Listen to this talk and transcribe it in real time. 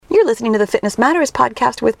listening to the Fitness Matters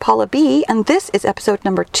podcast with Paula B, and this is episode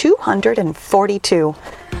number 242.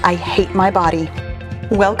 I hate my body.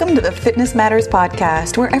 Welcome to the Fitness Matters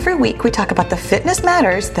podcast, where every week we talk about the fitness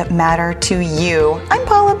matters that matter to you. I'm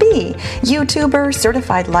Paula B, YouTuber,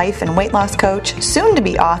 certified life and weight loss coach,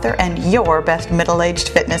 soon-to-be author, and your best middle-aged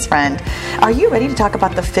fitness friend. Are you ready to talk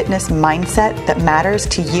about the fitness mindset that matters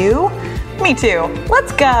to you? Me too.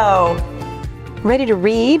 Let's go. Ready to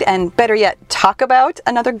read and, better yet, talk about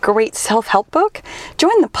another great self-help book?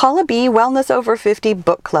 Join the Paula B Wellness Over 50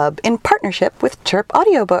 Book Club in partnership with Chirp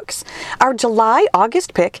Audiobooks. Our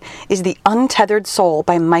July-August pick is The Untethered Soul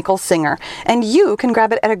by Michael Singer, and you can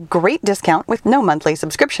grab it at a great discount with no monthly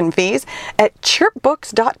subscription fees at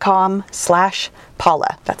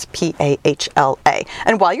chirpbooks.com/Paula. That's P-A-H-L-A.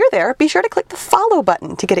 And while you're there, be sure to click the follow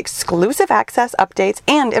button to get exclusive access, updates,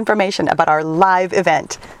 and information about our live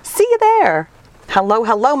event. See you there.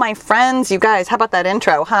 Hello, my friends. You guys, how about that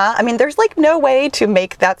intro, huh? I mean, there's like no way to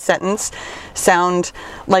make that sentence sound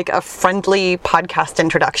like a friendly podcast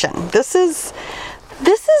introduction. This is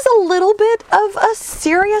a little bit of a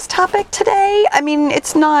serious topic today. I mean,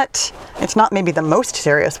 it's not maybe the most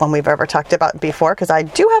serious one we've ever talked about before, because I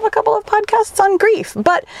do have a couple of podcasts on grief,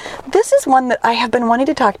 but this is one that I have been wanting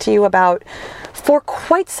to talk to you about for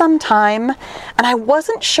quite some time, and I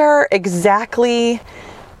wasn't sure exactly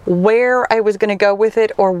where I was going to go with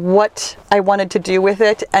it or what I wanted to do with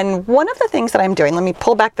it. And one of the things that I'm doing, let me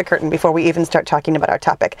pull back the curtain before we even start talking about our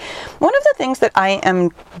topic. One of the things that I am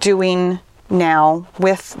doing now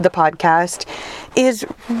with the podcast is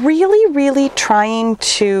really trying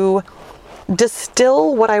to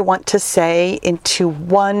distill what I want to say into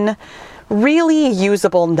one really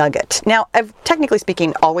usable nugget. Now, I've technically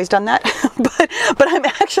speaking always done that, but I'm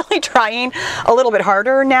actually trying a little bit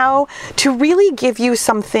harder now to really give you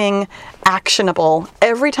something actionable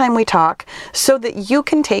every time we talk so that you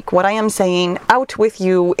can take what I am saying out with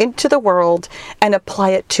you into the world and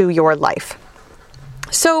apply it to your life.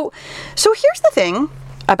 So here's the thing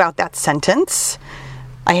about that sentence.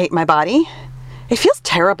 I hate my body. It feels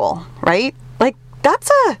terrible, right? Like that's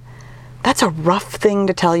a rough thing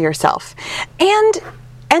to tell yourself. And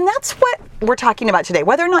that's what we're talking about today.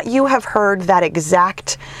 Whether or not you have heard that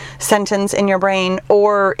exact sentence in your brain,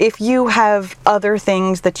 or if you have other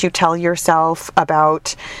things that you tell yourself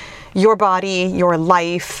about your body, your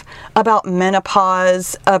life, about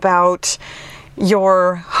menopause, about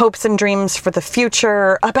your hopes and dreams for the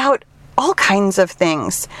future, about all kinds of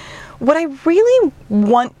things. What I really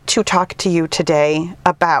want to talk to you today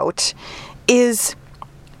about is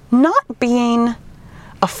not being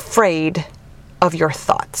afraid of your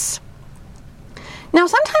thoughts. Now,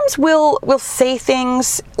 sometimes we'll say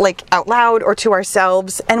things like out loud or to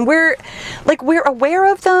ourselves, and we're aware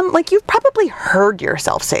of them. Like, you've probably heard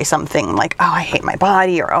yourself say something like, "Oh, I hate my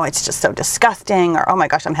body," or "Oh, it's just so disgusting," or "Oh my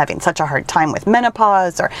gosh, I'm having such a hard time with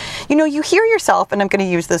menopause," or, you hear yourself, and I'm going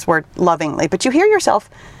to use this word lovingly, but you hear yourself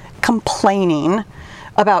complaining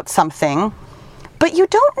about something, but you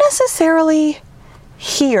don't necessarily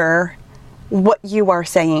hear what you are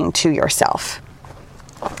saying to yourself.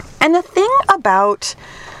 And the thing about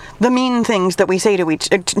the mean things that we say to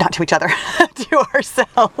not to each other, to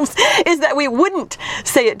ourselves, is that we wouldn't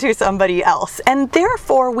say it to somebody else. And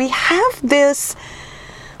therefore we have this,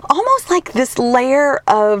 almost like this layer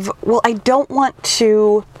of, well, I don't want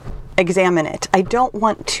to examine it. I don't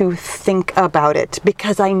want to think about it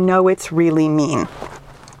because I know it's really mean.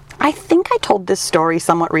 I think I told this story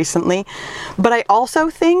somewhat recently, but I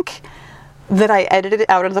also think that I edited it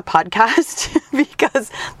out of the podcast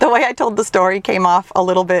because the way I told the story came off a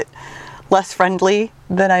little bit less friendly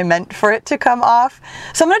than I meant for it to come off.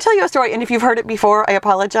 So I'm going to tell you a story, and if you've heard it before, I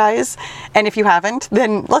apologize. And if you haven't,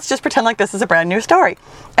 then let's just pretend like this is a brand new story.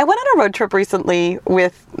 I went on a road trip recently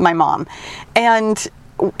with my mom, and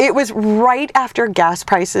it was right after gas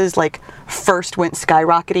prices first went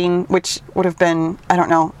skyrocketing, which would have been, I don't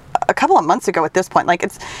know, a couple of months ago at this point.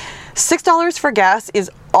 It's $6 for gas is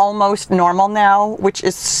almost normal now, which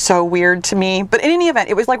is so weird to me. But in any event,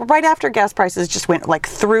 it was right after gas prices just went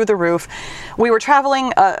through the roof. We were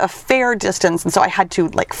traveling a fair distance, and so I had to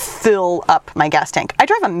fill up my gas tank. I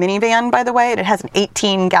drive a minivan, by the way, and it has an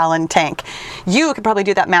 18-gallon tank. You could probably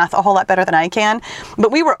do that math a whole lot better than I can,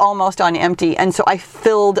 but we were almost on empty, and so I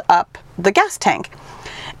filled up the gas tank.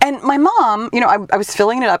 And my mom, I was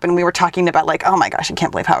filling it up, and we were talking about oh my gosh, I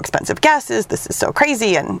can't believe how expensive gas is. This is so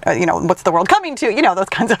crazy. And, what's the world coming to? Those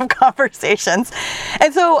kinds of conversations.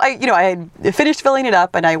 And so I had finished filling it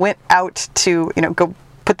up, and I went out to, go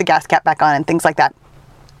put the gas cap back on and things like that.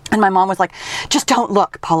 And my mom was like, "Just don't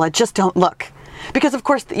look, Paula, just don't look." because of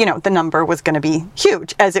course, the number was going to be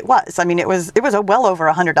huge, as it was. I mean, it was a well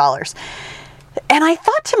over $100. And I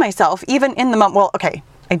thought to myself, even in the moment, well, okay,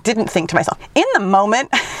 I didn't think to myself. In the moment,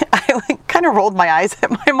 I kind of rolled my eyes at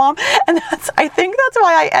my mom. And I think that's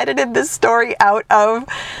why I edited this story out of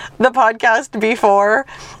the podcast before.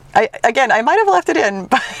 I might have left it in,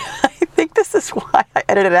 but I think this is why I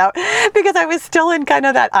edited it out, because I was still in kind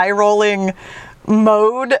of that eye-rolling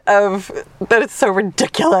mode of that it's so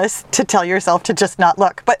ridiculous to tell yourself to just not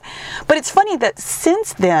look. But it's funny that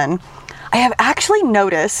since then, I have actually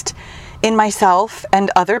noticed in myself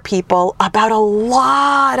and other people about a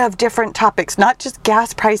lot of different topics, not just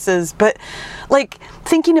gas prices, but like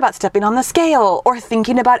thinking about stepping on the scale, or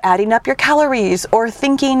thinking about adding up your calories, or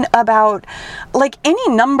thinking about like any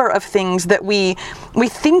number of things that we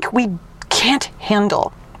think we can't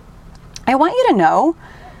handle. I want you to know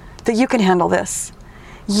that you can handle this.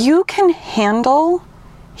 You can handle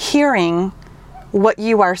hearing what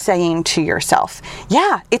you are saying to yourself.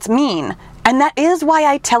 Yeah, it's mean. And that is why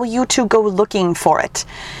I tell you to go looking for it.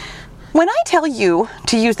 When I tell you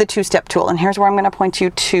to use the two-step tool, and here's where I'm going to point you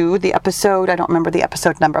to the episode, I don't remember the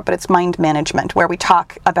episode number, but it's Mind Management, where we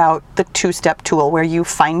talk about the two-step tool, where you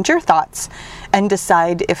find your thoughts and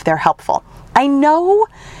decide if they're helpful. I know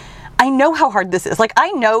how hard this is. Like,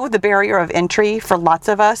 I know the barrier of entry for lots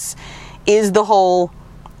of us is the whole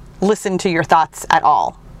listen to your thoughts at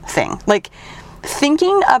all thing. Like,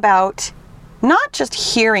 thinking about not just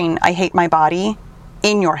hearing "I hate my body"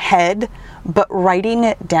 in your head, but writing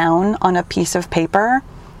it down on a piece of paper,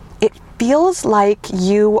 it feels like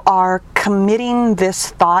you are committing this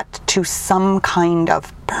thought to some kind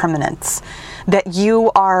of permanence. That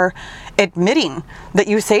you are admitting that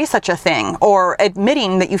you say such a thing, or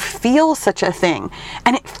admitting that you feel such a thing.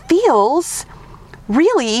 And it feels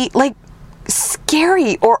really like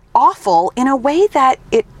scary or awful in a way that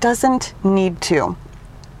it doesn't need to.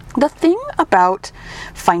 The thing about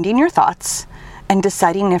finding your thoughts and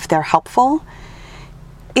deciding if they're helpful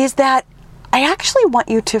is that I actually want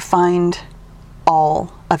you to find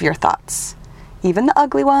all of your thoughts. Even the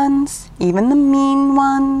ugly ones, even the mean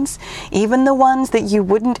ones, even the ones that you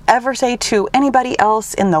wouldn't ever say to anybody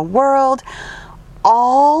else in the world.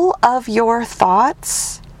 All of your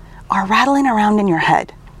thoughts are rattling around in your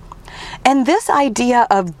head. And this idea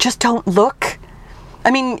of just don't look, I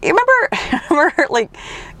mean, you remember like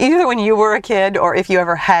either when you were a kid or if you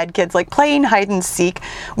ever had kids, like playing hide and seek,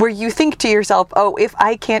 where you think to yourself, oh, if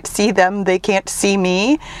I can't see them, they can't see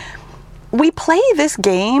me. We play this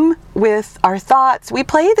game with our thoughts. We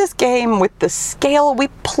play this game with the scale. We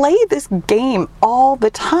play this game all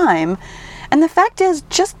the time. And the fact is,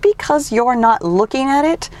 just because you're not looking at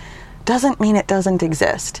it doesn't mean it doesn't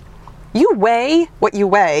exist. You weigh what you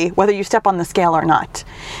weigh, whether you step on the scale or not.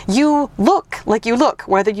 You look like you look,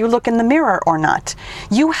 whether you look in the mirror or not.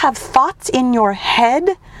 You have thoughts in your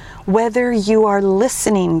head, whether you are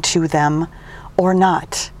listening to them or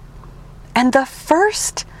not. And the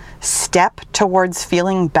first step towards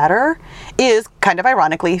feeling better is, kind of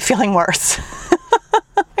ironically, feeling worse.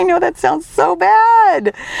 I know that sounds so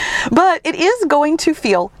bad, but it is going to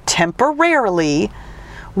feel temporarily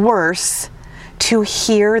worse to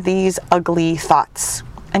hear these ugly thoughts.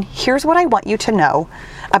 And here's what I want you to know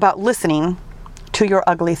about listening to your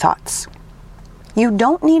ugly thoughts. You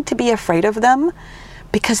don't need to be afraid of them,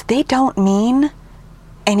 because they don't mean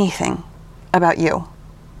anything about you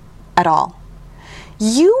at all.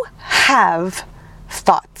 You have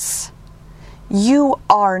thoughts. You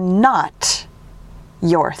are not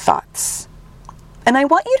your thoughts. And I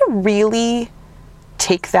want you to really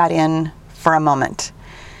take that in for a moment.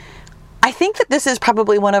 I think that this is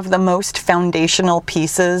probably one of the most foundational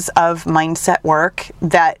pieces of mindset work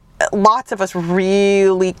that lots of us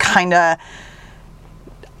really kind of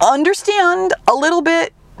understand a little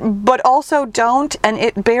bit, but also don't. And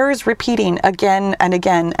it bears repeating again and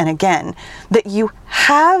again and again, that you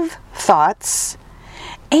have thoughts,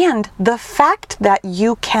 and the fact that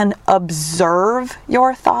you can observe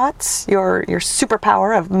your thoughts, your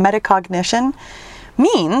superpower of metacognition,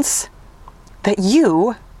 means that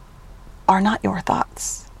you are not your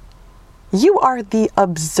thoughts. You are the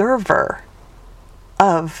observer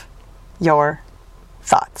of your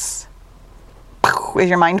thoughts. Is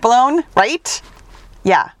your mind blown? Right?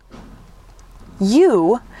 Yeah.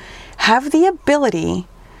 You have the ability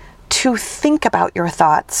to think about your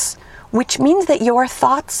thoughts, which means that your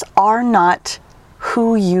thoughts are not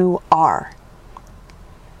who you are.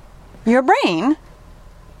 Your brain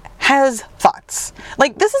has thoughts.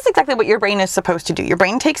 Like, this is exactly what your brain is supposed to do. Your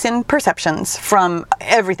brain takes in perceptions from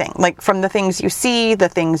everything, like from the things you see, the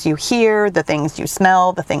things you hear, the things you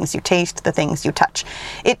smell, the things you taste, the things you touch.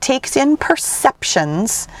 It takes in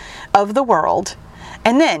perceptions of the world,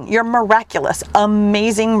 and then your miraculous,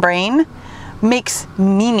 amazing brain makes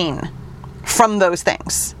meaning from those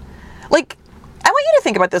things. Like, I want you to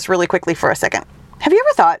think about this really quickly for a second. Have you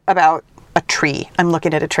ever thought about a tree? I'm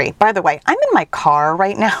looking at a tree. By the way, I'm in my car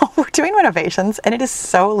right now. We're doing renovations, and it is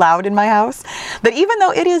so loud in my house that even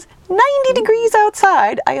though it is 90 degrees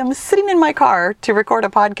outside, I am sitting in my car to record a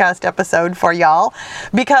podcast episode for y'all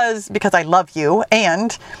because I love you,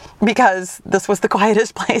 and because this was the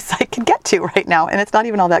quietest place I could get to right now, and it's not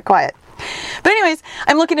even all that quiet. But anyways,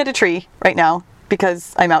 I'm looking at a tree right now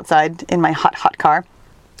because I'm outside in my hot car.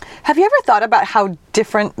 Have you ever thought about how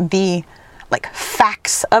different the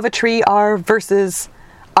facts of a tree are versus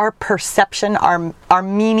our perception, our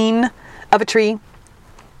meaning of a tree?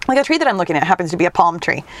 Like, a tree that I'm looking at happens to be a palm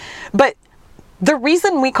tree. But the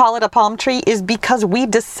reason we call it a palm tree is because we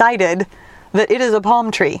decided that it is a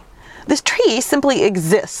palm tree. This tree simply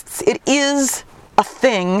exists. It is a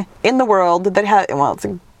thing in the world that has, well, it's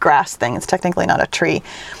a grass thing. It's technically not a tree.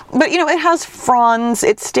 But, it has fronds.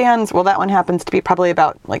 It stands, well, that one happens to be probably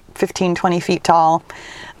about 15, 20 feet tall.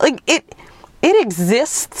 It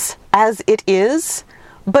exists as it is,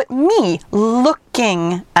 but me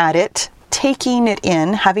looking at it, taking it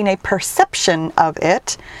in, having a perception of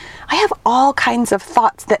it, I have all kinds of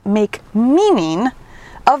thoughts that make meaning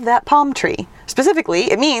of that palm tree.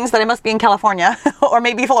 Specifically, it means that I must be in California or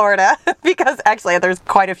maybe Florida, because actually there's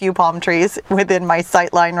quite a few palm trees within my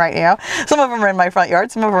sight line right now. Some of them are in my front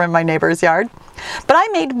yard, some of them are in my neighbor's yard. But I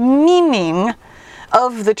made meaning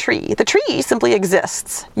of the tree. The tree simply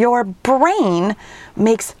exists. Your brain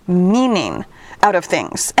makes meaning out of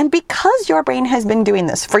things. And because your brain has been doing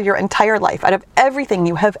this for your entire life, out of everything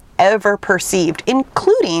you have ever perceived,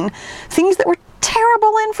 including things that were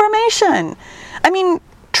terrible information. I mean,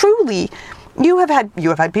 truly, you have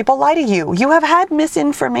had people lie to you. You have had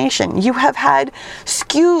misinformation. You have had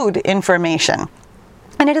skewed information.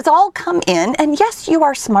 And it has all come in, and yes, you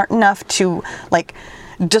are smart enough to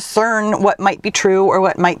discern what might be true or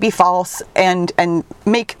what might be false and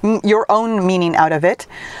make your own meaning out of it.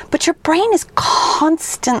 But your brain is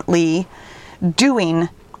constantly doing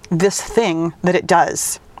this thing that it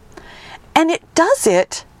does. And it does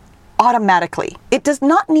it automatically. It does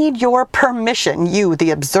not need your permission, you,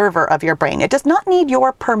 the observer of your brain. It does not need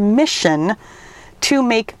your permission to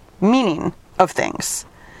make meaning of things.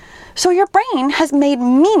 So your brain has made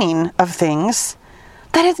meaning of things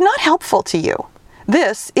that is not helpful to you.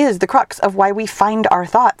 This is the crux of why we find our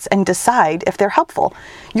thoughts and decide if they're helpful.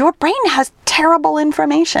 Your brain has terrible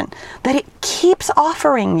information that it keeps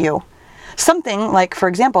offering you. Something like, for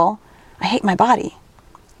example, I hate my body.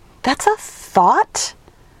 That's a thought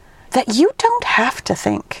that you don't have to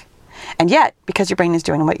think. And yet, because your brain is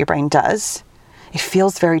doing what your brain does, it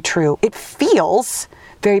feels very true. It feels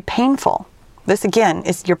very painful. This, again,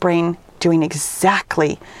 is your brain doing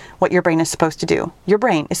exactly what your brain is supposed to do. Your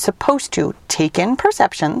brain is supposed to take in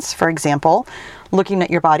perceptions, for example, looking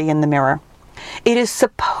at your body in the mirror. It is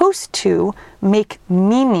supposed to make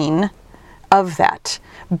meaning of that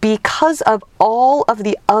because of all of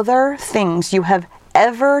the other things you have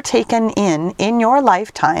ever taken in your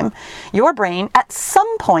lifetime. Your brain at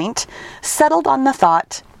some point settled on the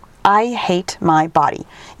thought, I hate my body.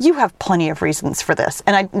 You have plenty of reasons for this,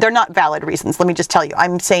 and they're not valid reasons. Let me just tell you.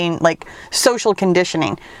 I'm saying social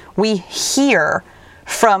conditioning. We hear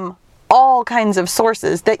from all kinds of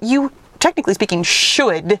sources that you, technically speaking,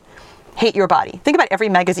 should hate your body. Think about every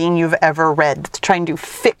magazine you've ever read that's trying to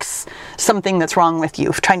fix something that's wrong with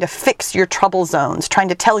you, trying to fix your trouble zones, trying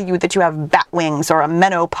to tell you that you have bat wings or a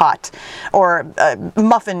menopot or a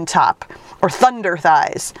muffin top or thunder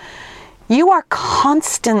thighs. You are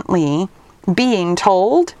constantly being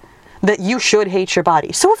told that you should hate your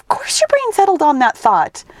body. So of course your brain settled on that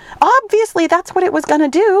thought. Obviously that's what it was going to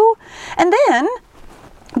do. And then,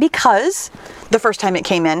 because the first time it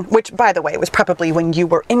came in, which by the way was probably when you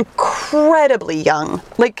were incredibly young,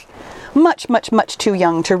 much, much, much too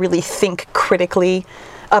young to really think critically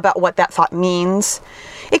about what that thought means.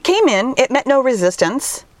 It came in, it met no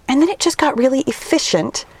resistance, and then it just got really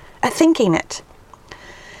efficient at thinking it.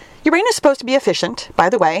 Your brain is supposed to be efficient, by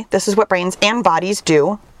the way. This is what brains and bodies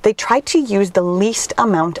do. They try to use the least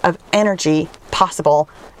amount of energy possible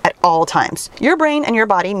at all times. Your brain and your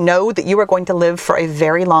body know that you are going to live for a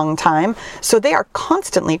very long time, so they are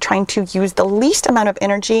constantly trying to use the least amount of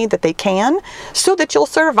energy that they can so that you'll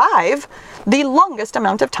survive the longest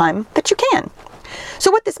amount of time that you can.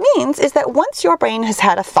 So what this means is that once your brain has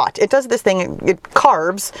had a thought, it does this thing, it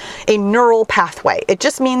carves a neural pathway. It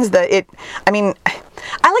just means that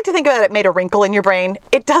I like to think that it made a wrinkle in your brain.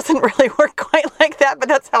 It doesn't really work quite like that, but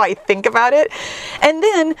that's how I think about it. And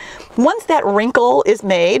then once that wrinkle is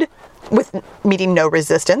made, with meeting no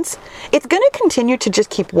resistance, it's going to continue to just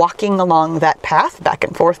keep walking along that path, back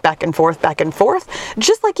and forth, back and forth, back and forth,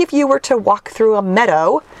 just like if you were to walk through a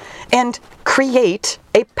meadow and create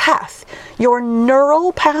a path. Your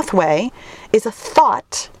neural pathway is a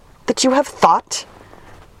thought that you have thought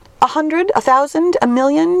 100, 1,000,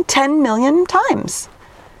 1,000,000, 10 million times.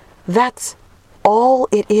 That's all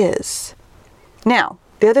it is. Now,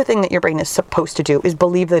 the other thing that your brain is supposed to do is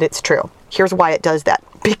believe that it's true. Here's why it does that.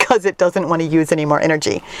 Because it doesn't want to use any more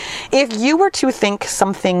energy. If you were to think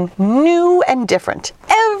something new and different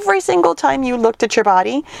every single time you looked at your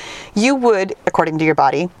body, you would, according to your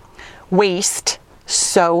body, waste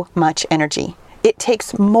so much energy. It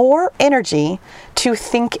takes more energy to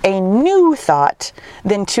think a new thought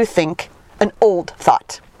than to think an old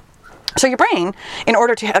thought. So your brain, in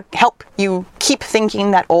order to help you keep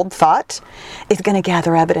thinking that old thought, is going to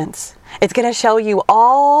gather evidence. It's going to show you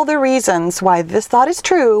all the reasons why this thought is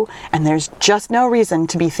true, and there's just no reason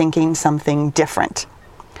to be thinking something different.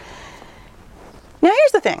 Now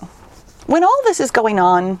here's the thing. When all this is going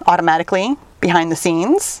on automatically behind the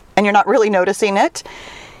scenes, and you're not really noticing it,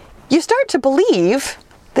 you start to believe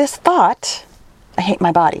this thought, I hate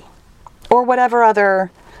my body, or whatever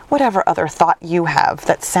other thought you have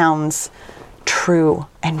that sounds true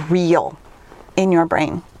and real in your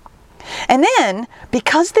brain. And then,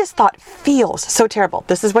 because this thought feels so terrible,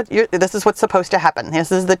 this is what's supposed to happen.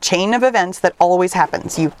 This is the chain of events that always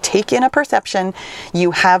happens. You take in a perception,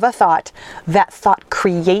 you have a thought, that thought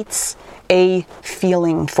creates a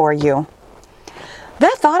feeling for you.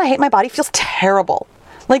 That thought, I hate my body, feels terrible.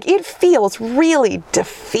 Like it feels really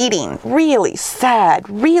defeating, really sad,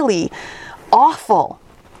 really awful.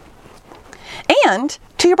 And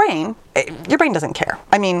to your brain doesn't care.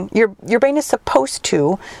 I mean, your brain is supposed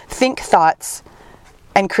to think thoughts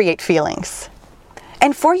and create feelings.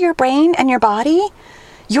 And for your brain and your body,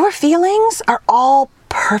 your feelings are all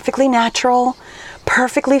perfectly natural,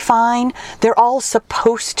 perfectly fine. They're all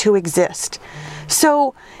supposed to exist.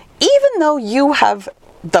 So even though you have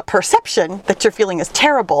the perception that your feeling is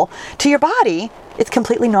terrible, to your body, it's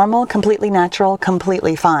completely normal, completely natural,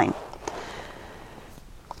 completely fine.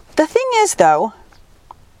 The thing is, though,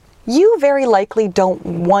 you very likely don't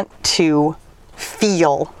want to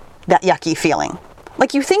feel that yucky feeling.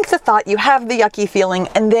 Like you think the thought, you have the yucky feeling,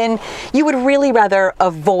 and then you would really rather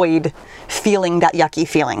avoid feeling that yucky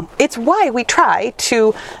feeling. It's why we try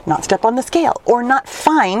to not step on the scale or not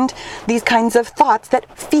find these kinds of thoughts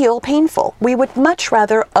that feel painful. We would much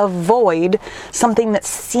rather avoid something that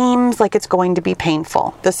seems like it's going to be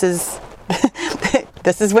painful. This is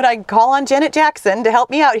what I call on Janet Jackson to help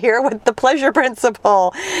me out here with the pleasure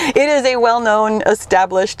principle. It is a well-known,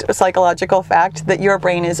 established psychological fact that your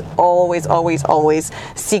brain is always, always, always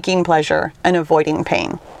seeking pleasure and avoiding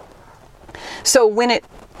pain. So when it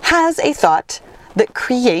has a thought that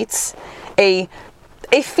creates a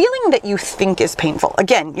feeling that you think is painful.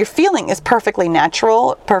 Again, your feeling is perfectly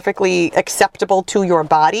natural, perfectly acceptable to your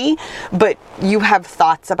body, but you have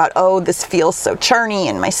thoughts about, oh, this feels so churny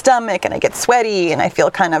in my stomach, and I get sweaty, and I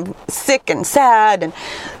feel kind of sick and sad, and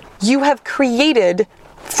you have created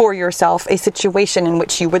for yourself a situation in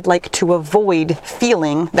which you would like to avoid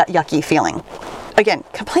feeling that yucky feeling. Again,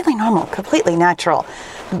 completely normal, completely natural.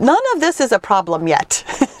 None of this is a problem yet.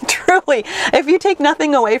 Truly, if you take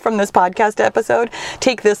nothing away from this podcast episode,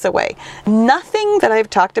 take this away. Nothing that I've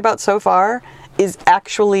talked about so far is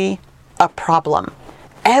actually a problem.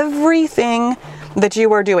 Everything that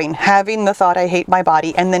you are doing, having the thought, I hate my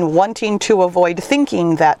body, and then wanting to avoid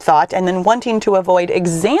thinking that thought, and then wanting to avoid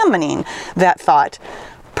examining that thought,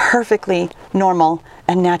 perfectly normal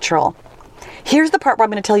and natural. Here's the part where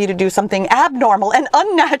I'm going to tell you to do something abnormal and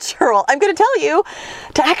unnatural. I'm going to tell you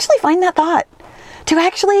to actually find that thought, to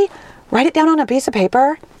actually write it down on a piece of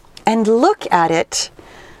paper and look at it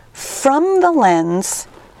from the lens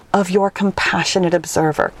of your compassionate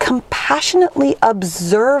observer, compassionately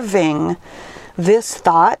observing this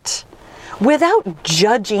thought without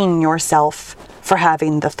judging yourself for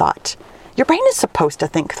having the thought. Your brain is supposed to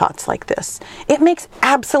think thoughts like this. It makes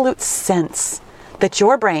absolute sense that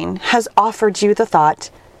your brain has offered you the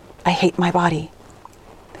thought, I hate my body.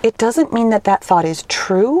 It doesn't mean that that thought is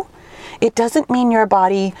true. It doesn't mean your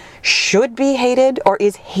body should be hated or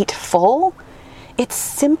is hateful. It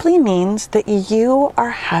simply means that you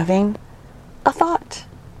are having a thought.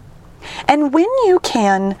 And And when you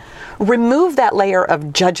can remove that layer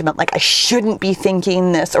of judgment, like I shouldn't be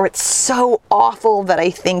thinking this, or it's so awful that I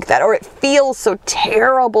think that, or it feels so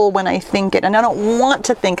terrible when I think it, and I don't want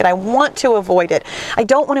to think it, I want to avoid it, I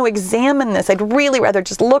don't want to examine this, I'd really rather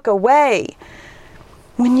just look away.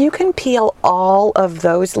 When you can peel all of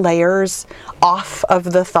those layers off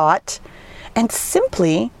of the thought and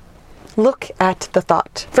simply look at the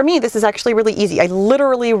thought. For me, this is actually really easy. I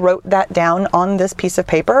literally wrote that down on this piece of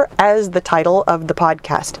paper as the title of the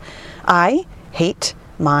podcast. I hate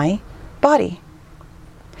my body.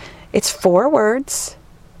 It's 4 words.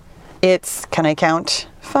 It's, can I count?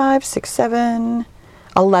 5, 6, 7,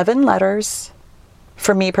 11 letters.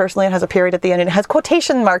 For me personally, it has a period at the end and it has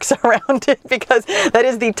quotation marks around it because that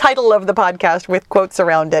is the title of the podcast with quotes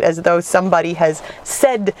around it, as though somebody has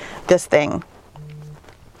said this thing.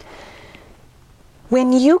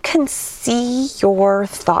 When you can see your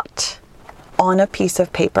thought on a piece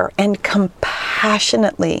of paper and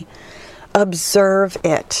compassionately observe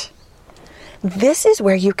it, this is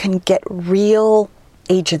where you can get real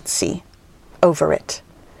agency over it.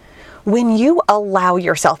 When you allow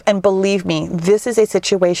yourself, and believe me, this is a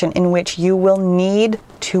situation in which you will need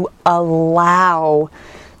to allow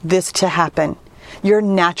this to happen. Your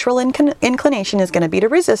natural inclination is going to be to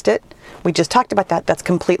resist it. We just talked about that. That's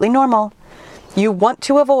completely normal. You want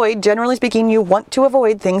to avoid, generally speaking, you want to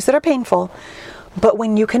avoid things that are painful. But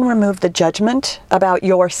when you can remove the judgment about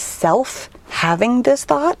yourself having this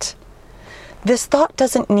thought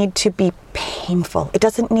doesn't need to be painful. It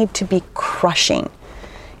doesn't need to be crushing.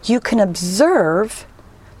 You can observe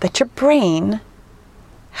that your brain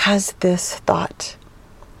has this thought.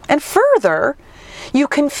 And further, you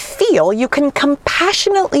can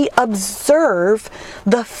compassionately observe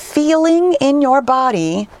the feeling in your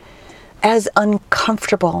body as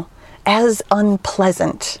uncomfortable, as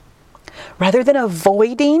unpleasant. Rather than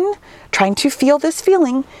avoiding trying to feel this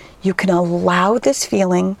feeling, you can allow this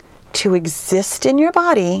feeling to exist in your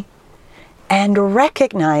body and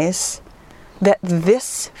recognize that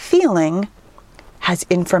this feeling has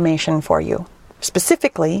information for you.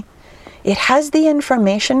 Specifically, it has the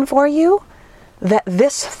information for you that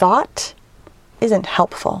this thought isn't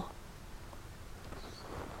helpful.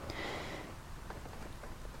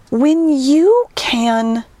 When you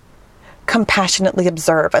can compassionately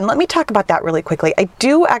observe, and let me talk about that really quickly. I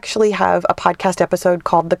do actually have a podcast episode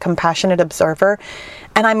called The Compassionate Observer,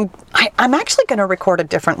 and I'm actually going to record a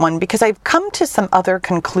different one because I've come to some other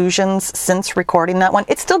conclusions since recording that one.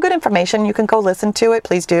 It's still good information. You can go listen to it.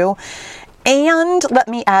 Please do. And let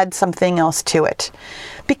me add something else to it.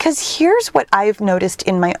 Because here's what I've noticed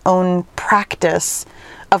in my own practice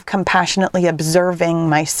of compassionately observing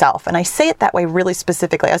myself. And I say it that way really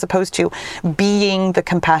specifically, as opposed to being the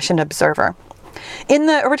compassionate observer. In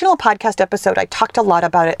the original podcast episode, I talked a lot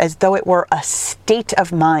about it as though it were a state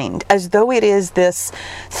of mind, as though it is this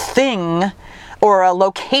thing or a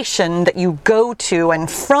location that you go to, and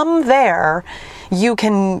from there, you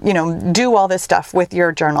can, do all this stuff with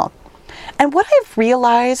your journal. And what I've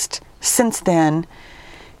realized since then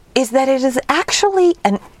is that it is actually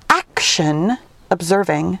an action,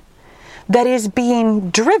 observing, that is being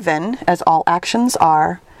driven, as all actions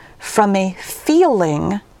are, from a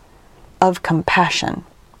feeling of compassion.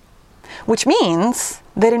 Which means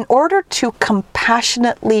that in order to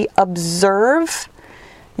compassionately observe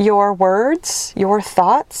your words, your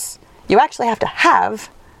thoughts, you actually have to have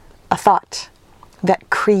a thought that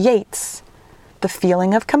creates the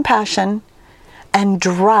feeling of compassion and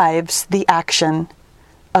drives the action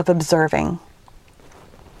of observing.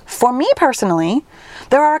 For me personally,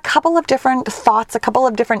 there are a couple of different thoughts, a couple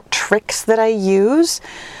of different tricks that I use.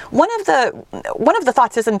 One of the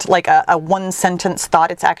thoughts isn't like a one sentence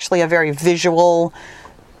thought. It's actually a very visual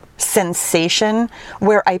sensation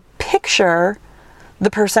where I picture the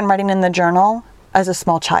person writing in the journal as a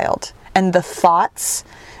small child, and the thoughts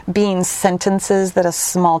being sentences that a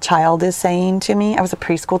small child is saying to me. I was a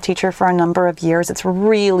preschool teacher for a number of years. It's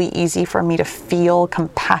really easy for me to feel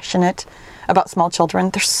compassionate about small children.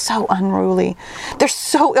 They're so unruly. They're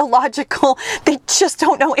so illogical. They just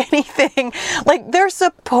don't know anything. Like, they're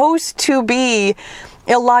supposed to be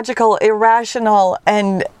illogical, irrational,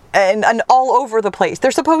 and all over the place.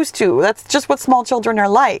 They're supposed to. That's just what small children are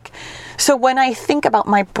like. So when I think about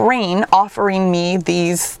my brain offering me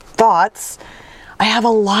these thoughts, I have a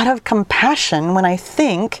lot of compassion when I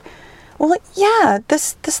think, well, yeah,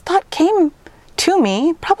 this thought came to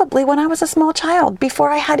me probably when I was a small child,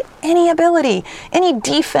 before I had any ability, any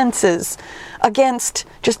defenses against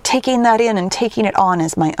just taking that in and taking it on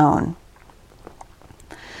as my own.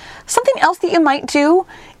 Something else that you might do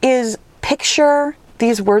is picture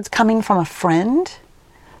these words coming from a friend,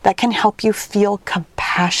 that can help you feel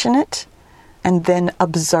compassionate and then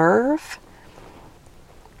observe.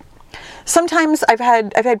 Sometimes I've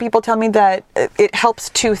had people tell me that it helps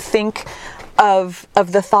to think of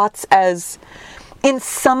the thoughts as in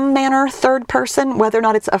some manner third person, whether or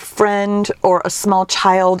not it's a friend or a small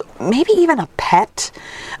child, maybe even a pet.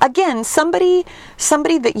 Again, somebody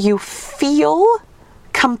that you feel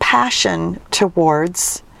compassion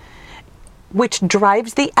towards, which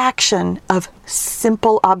drives the action of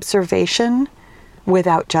simple observation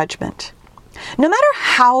without judgment. No matter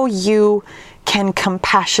how you can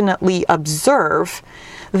compassionately observe,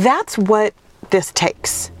 that's what this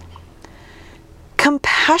takes.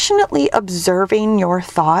 Compassionately observing your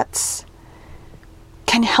thoughts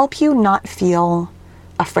can help you not feel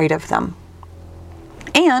afraid of them.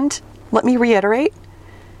 And let me reiterate,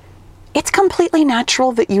 it's completely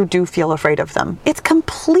natural that you do feel afraid of them. It's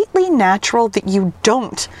completely natural that you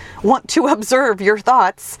don't want to observe your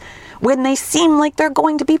thoughts when they seem like they're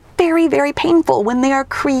going to be very, very painful, when they are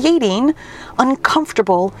creating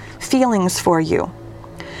uncomfortable feelings for you.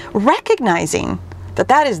 Recognizing that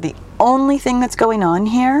that is the only thing that's going on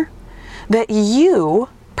here, that you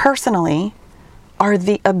personally are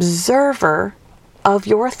the observer of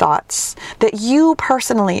your thoughts, that you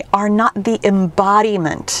personally are not the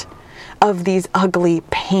embodiment of these ugly,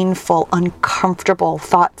 painful, uncomfortable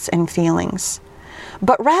thoughts and feelings,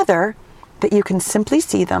 but rather that you can simply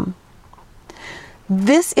see them.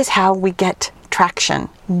 This is how we get traction.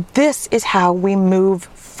 This is how we move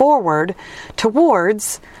forward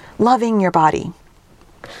towards loving your body.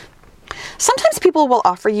 Sometimes people will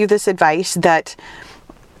offer you this advice that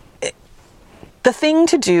the thing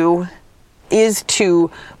to do is to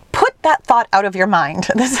put that thought out of your mind.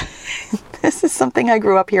 This is something I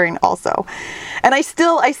grew up hearing also. And I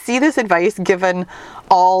see this advice given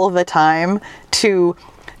all the time, to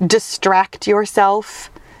distract yourself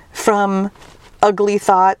from ugly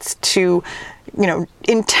thoughts, to,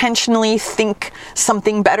 intentionally think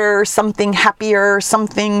something better, something happier,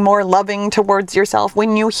 something more loving towards yourself.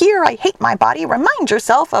 When you hear, "I hate my body," remind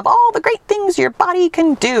yourself of all the great things your body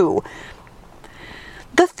can do.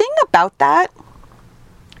 The thing about that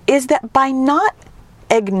is that by not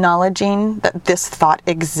acknowledging that this thought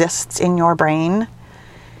exists in your brain,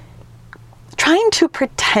 trying to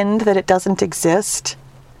pretend that it doesn't exist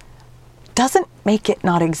doesn't make it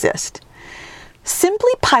not exist.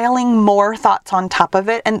 Simply piling more thoughts on top of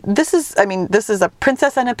it, and this is a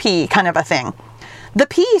princess and a pea kind of a thing. The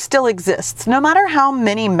pea still exists. No matter how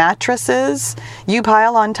many mattresses you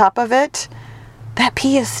pile on top of it, that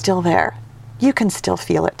pea is still there. You can still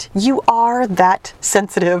feel it. You are that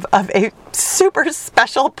sensitive of a super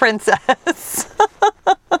special princess.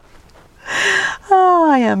 Oh,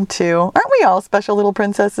 I am too. Aren't we all special little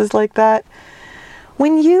princesses like that?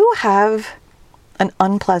 When you have an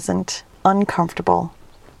unpleasant, uncomfortable,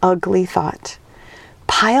 ugly thought,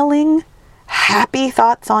 piling happy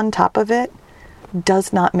thoughts on top of it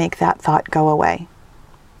does not make that thought go away.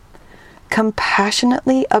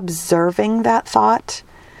 Compassionately observing that thought,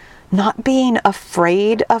 not being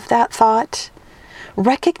afraid of that thought,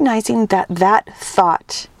 recognizing that that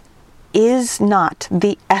thought is not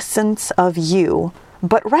the essence of you,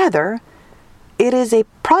 but rather it is a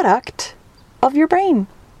product of your brain.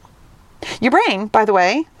 Your brain, by the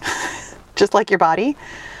way, just like your body,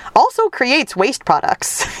 also creates waste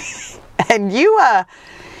products. And you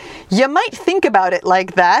might think about it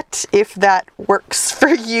like that if that works for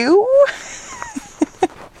you.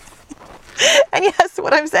 And yes,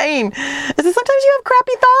 what I'm saying is that sometimes you have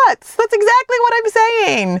crappy thoughts. That's exactly what I'm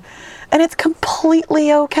saying. And it's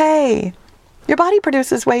completely okay. Your body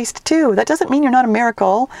produces waste too. That doesn't mean you're not a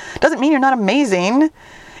miracle. Doesn't mean you're not amazing.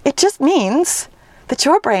 It just means that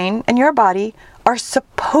your brain and your body are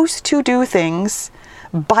supposed to do things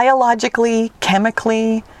biologically,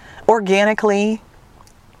 chemically, organically.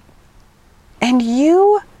 And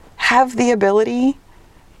you have the ability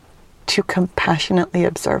to compassionately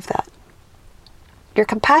observe that. Your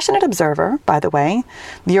compassionate observer, by the way,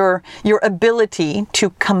 your ability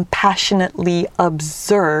to compassionately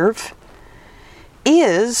observe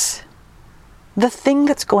is the thing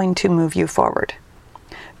that's going to move you forward.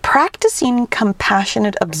 Practicing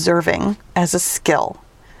compassionate observing as a skill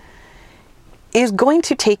is going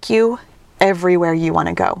to take you everywhere you want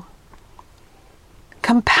to go.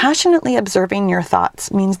 Compassionately observing your thoughts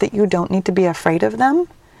means that you don't need to be afraid of them.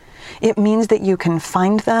 It means that you can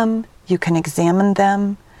find them, you can examine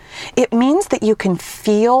them. It means that you can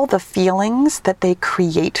feel the feelings that they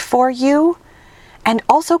create for you, and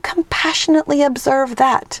also compassionately observe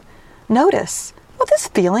that. Notice, well, this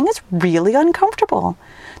feeling is really uncomfortable.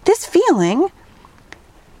 This feeling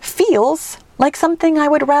feels like something I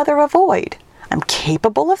would rather avoid. I'm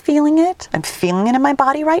capable of feeling it. I'm feeling it in my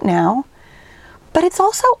body right now, but it's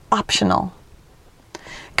also optional.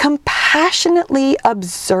 Compassionately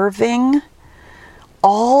observing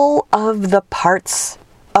all of the parts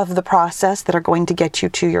of the process that are going to get you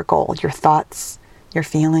to your goal, your thoughts, your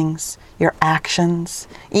feelings, your actions,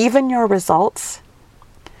 even your results,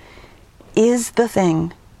 is the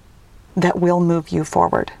thing that will move you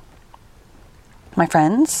forward. My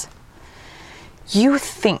friends, you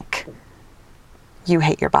think you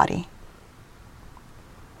hate your body.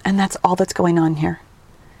 And that's all that's going on here.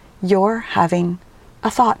 You're having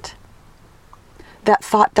a thought. That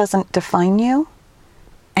thought doesn't define you,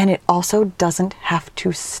 and it also doesn't have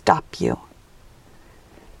to stop you.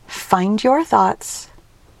 Find your thoughts,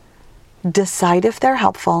 decide if they're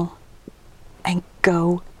helpful, and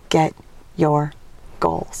go get your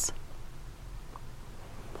goals.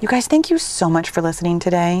 You guys, thank you so much for listening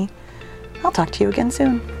today. I'll talk to you again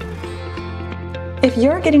soon. If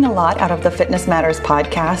you're getting a lot out of the Fitness Matters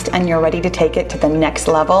podcast and you're ready to take it to the next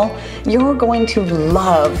level, you're going to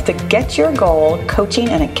love the Get Your Goal Coaching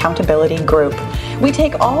and Accountability group. We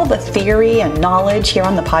take all the theory and knowledge here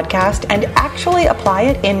on the podcast and actually apply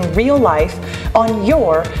it in real life on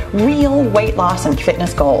your real weight loss and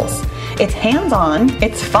fitness goals. It's hands-on,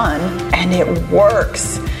 it's fun, and it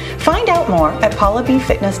works. Find out more at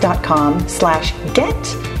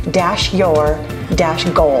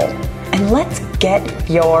paulabfitness.com/get-your-goal. And let's get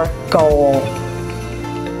your goal.